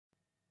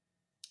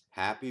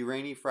Happy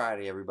rainy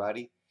Friday,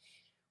 everybody.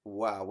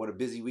 Wow, what a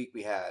busy week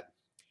we had.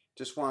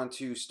 Just wanted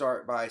to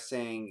start by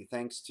saying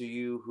thanks to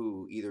you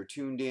who either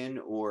tuned in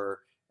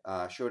or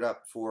showed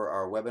up for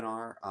our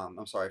webinar.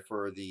 I'm sorry,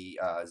 for the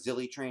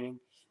Zilly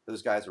training.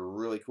 Those guys are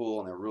really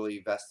cool and they're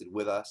really vested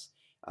with us.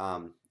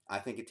 I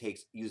think it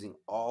takes using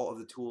all of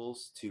the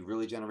tools to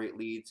really generate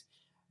leads.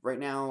 Right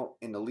now,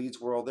 in the leads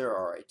world, there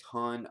are a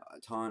ton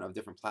of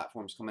different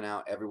platforms coming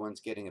out.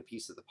 Everyone's getting a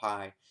piece of the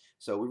pie.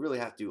 So we really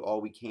have to do all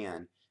we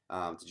can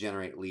to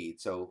generate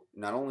leads. So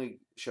not only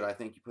should I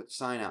think you put the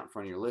sign out in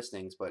front of your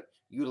listings, but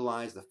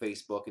utilize the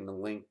Facebook and the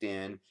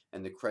LinkedIn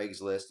and the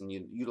Craigslist, and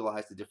you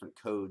utilize the different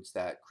codes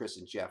that Chris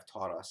and Jeff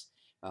taught us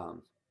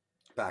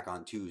back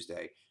on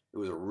Tuesday. It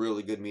was a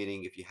really good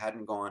meeting. If you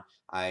hadn't gone,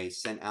 I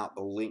sent out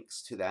the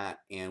links to that,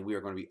 and we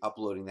are going to be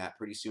uploading that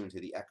pretty soon to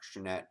the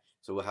extranet.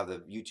 So we'll have the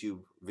YouTube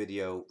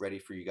video ready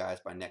for you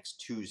guys by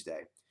next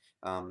Tuesday.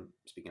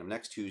 Speaking of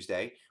next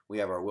Tuesday, we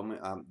have our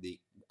the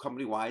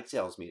company-wide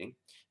sales meeting.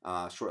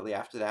 Shortly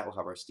after that, we'll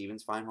have our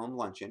Stevens Fine Home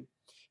Luncheon.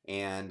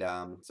 And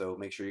so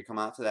make sure you come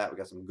out to that. We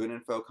got some good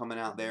info coming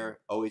out there.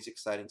 Always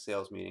exciting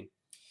sales meeting.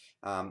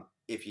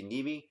 If you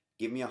need me,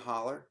 give me a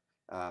holler.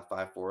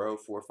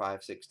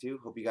 540-4562.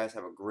 Hope you guys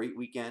have a great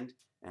weekend.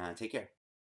 Take care.